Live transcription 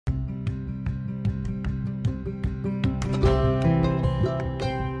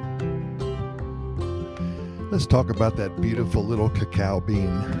Let's talk about that beautiful little cacao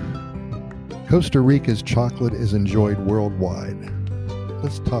bean. Costa Rica's chocolate is enjoyed worldwide.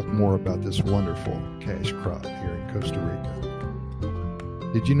 Let's talk more about this wonderful cash crop here in Costa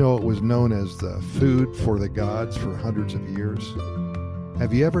Rica. Did you know it was known as the food for the gods for hundreds of years?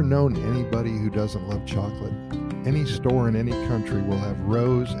 Have you ever known anybody who doesn't love chocolate? Any store in any country will have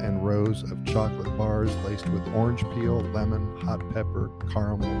rows and rows of chocolate bars laced with orange peel, lemon, hot pepper,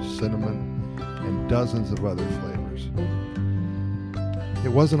 caramel, cinnamon, and dozens of other flavors. It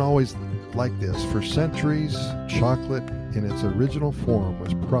wasn't always like this. For centuries, chocolate in its original form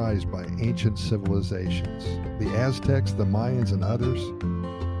was prized by ancient civilizations. The Aztecs, the Mayans, and others.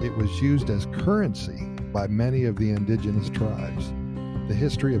 It was used as currency by many of the indigenous tribes. The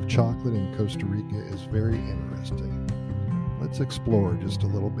history of chocolate in Costa Rica is very interesting. Let's explore just a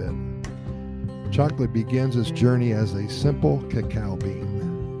little bit. Chocolate begins its journey as a simple cacao bean.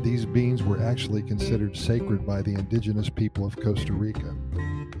 These beans were actually considered sacred by the indigenous people of Costa Rica.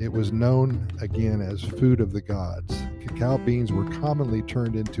 It was known, again, as food of the gods. Cacao beans were commonly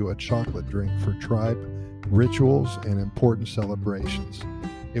turned into a chocolate drink for tribe rituals and important celebrations.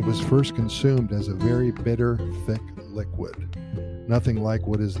 It was first consumed as a very bitter, thick liquid. Nothing like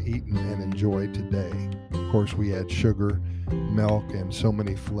what is eaten and enjoyed today. Of course, we add sugar, milk, and so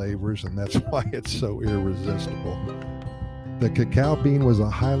many flavors, and that's why it's so irresistible. The cacao bean was a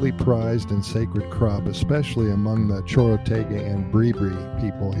highly prized and sacred crop, especially among the Chorotega and Bribri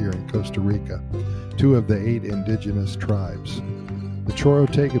people here in Costa Rica, 2 of the 8 indigenous tribes. The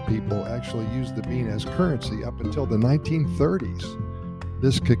Chorotega people actually used the bean as currency up until the 1930s.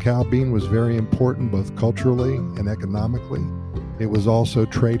 This cacao bean was very important both culturally and economically. It was also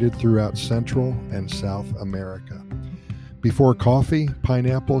traded throughout Central and South America. Before coffee,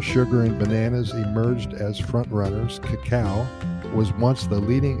 pineapple, sugar, and bananas emerged as frontrunners, cacao was once the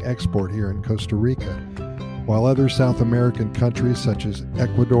leading export here in Costa Rica. While other South American countries such as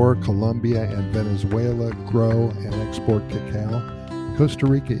Ecuador, Colombia, and Venezuela grow and export cacao, Costa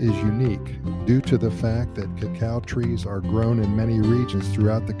Rica is unique due to the fact that cacao trees are grown in many regions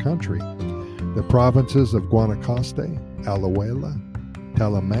throughout the country. The provinces of Guanacaste, Alajuela,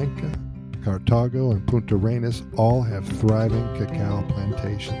 Talamanca, Cartago, and Punta Arenas all have thriving cacao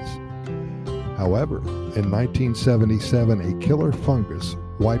plantations. However, in 1977, a killer fungus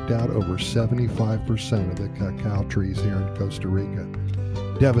wiped out over 75% of the cacao trees here in Costa Rica,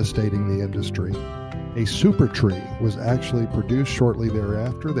 devastating the industry. A super tree was actually produced shortly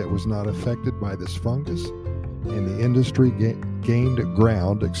thereafter that was not affected by this fungus, and the industry gained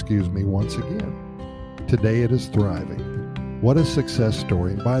ground once again. Today it is thriving. What a success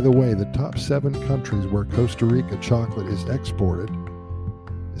story. And by the way, the top 7 countries where Costa Rica chocolate is exported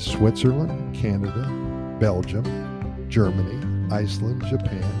is Switzerland, Canada, Belgium, Germany, Iceland,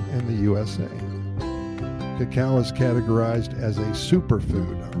 Japan, and the USA. Cacao is categorized as a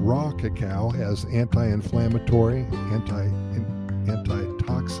superfood. Raw cacao has anti-inflammatory,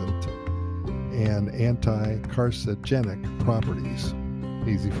 antitoxin, and anti-carcinogenic properties.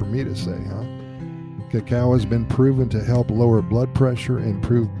 Easy for me to say, huh? Cacao has been proven to help lower blood pressure,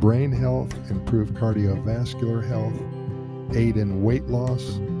 improve brain health, improve cardiovascular health, aid in weight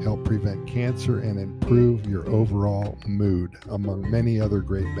loss, help prevent cancer, and improve your overall mood, among many other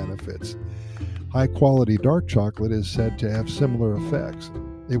great benefits. High-quality dark chocolate is said to have similar effects.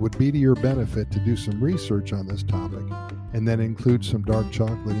 It would be to your benefit to do some research on this topic and then include some dark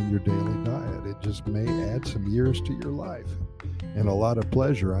chocolate in your daily diet. It just may add some years to your life and a lot of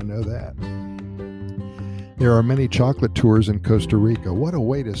pleasure, I know that. There are many chocolate tours in Costa Rica. What a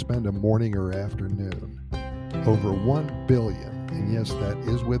way to spend a morning or afternoon. Over 1 billion, and yes, that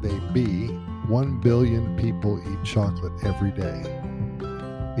is with a B, 1 billion people eat chocolate every day.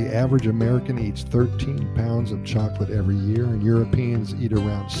 The average American eats 13 pounds of chocolate every year, and Europeans eat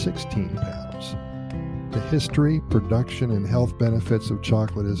around 16 pounds. The history, production, and health benefits of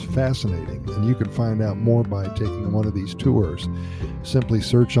chocolate is fascinating, and you can find out more by taking one of these tours. Simply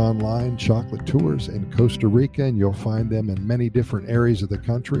search online chocolate tours in Costa Rica, and you'll find them in many different areas of the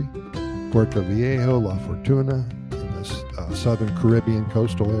country. Puerto Viejo, La Fortuna, in the southern Caribbean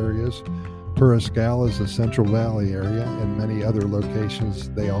coastal areas. Puriscal is the Central Valley area, and many other locations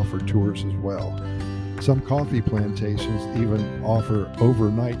they offer tours as well. Some coffee plantations even offer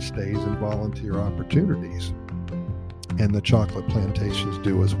overnight stays and volunteer opportunities, and the chocolate plantations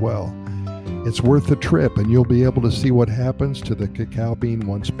do as well. It's worth the trip, and you'll be able to see what happens to the cacao bean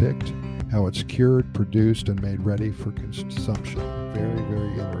once picked, how it's cured, produced, and made ready for consumption. Very,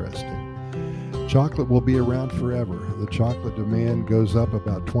 very interesting. Chocolate will be around forever. The chocolate demand goes up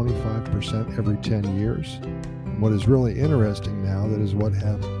about 25% every 10 years. And what is really interesting now, that is what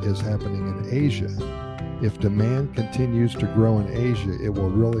is happening in Asia. If demand continues to grow in Asia, it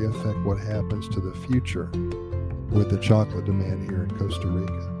will really affect what happens to the future with the chocolate demand here in Costa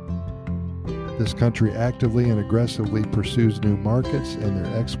Rica. This country actively and aggressively pursues new markets, and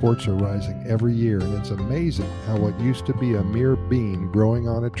their exports are rising every year. And it's amazing how what used to be a mere bean growing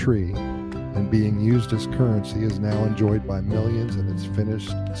on a tree and being used as currency is now enjoyed by millions in its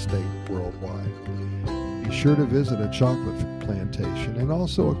finished state worldwide. Be sure to visit a chocolate plantation and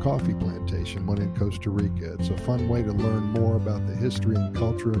also a coffee plantation when in Costa Rica. It's a fun way to learn more about the history and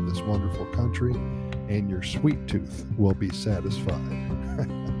culture of this wonderful country, and your sweet tooth will be satisfied,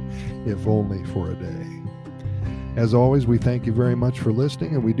 if only for a day. As always, we thank you very much for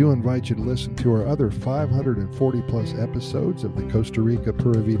listening, and we do invite you to listen to our other 540 plus episodes of the Costa Rica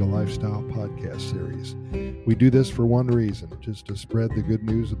Pura Vida Lifestyle podcast series. We do this for one reason, just to spread the good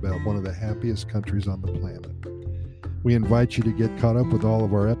news about one of the happiest countries on the planet. We invite you to get caught up with all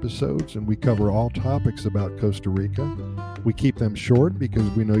of our episodes, and we cover all topics about Costa Rica. We keep them short because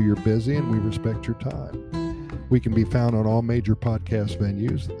we know you're busy and we respect your time. We can be found on all major podcast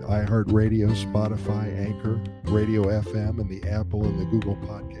venues, iHeartRadio, Spotify, Anchor, Radio FM, and the Apple and the Google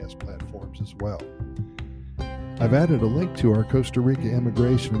podcast platforms as well. I've added a link to our Costa Rica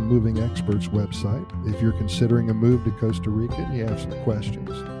Immigration and Moving Experts website if you're considering a move to Costa Rica and you have some questions.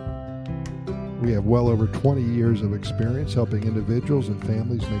 We have well over 20 years of experience helping individuals and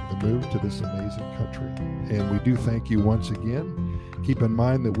families make the move to this amazing country. And we do thank you once again. Keep in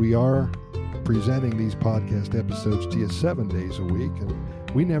mind that we are presenting these podcast episodes to you 7 days a week, and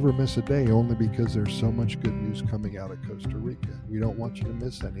we never miss a day only because there's so much good news coming out of Costa Rica. We don't want you to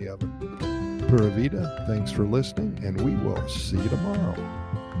miss any of it. Pura Vida, thanks for listening, and we will see you tomorrow.